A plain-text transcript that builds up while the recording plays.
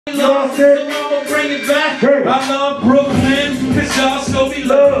love, so I'ma bring it back. I love Brooklyn, cause y'all show me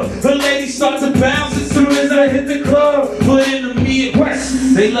love. The ladies start to bounce as soon as I hit the club. But in the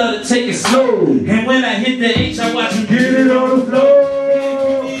Midwest, they love to take it slow. And when I hit the H, I watch them get it on the floor.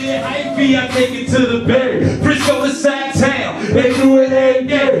 Yeah, hypey, I take it to the Bay. Frisco is side town, they do it every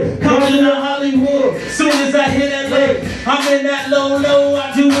day. Coming to Hollywood, soon as I hit LA, I'm in that low,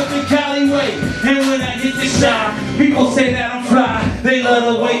 I do it the Cali way. And when I hit the shop, people say that I'm fly. They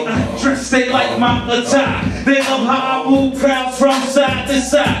love the way I dress, they like my attire. They love how I move crowds from side to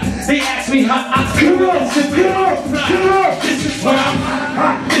side. They ask me how I feel. This is why I'm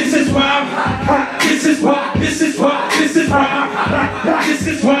hot. This is why I'm hot. This is why. This is why. This is why I'm hot. This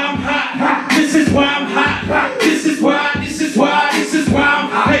is why I'm hot. This is why I'm hot. This is why. This is why. This is why I'm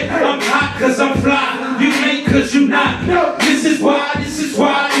hot. Hey, I'm hot 'cause I'm fly. You ain't 'cause you not. This is why. This is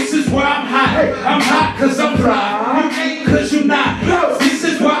why. This is why I'm hot. I'm hot 'cause I'm fly. You ain't 'cause you not. This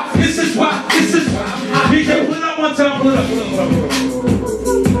is why. This is why. This is why I'm hot. DJ, pull it up one time. Pull it up.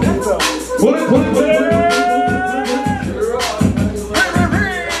 Pull it. Pull it. Pull it.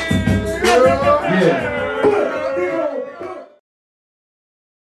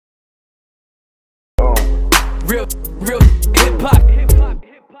 Real hip-hop.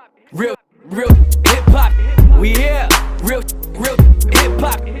 Real hip-hop. We here. Real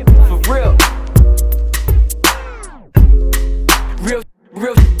hip-hop.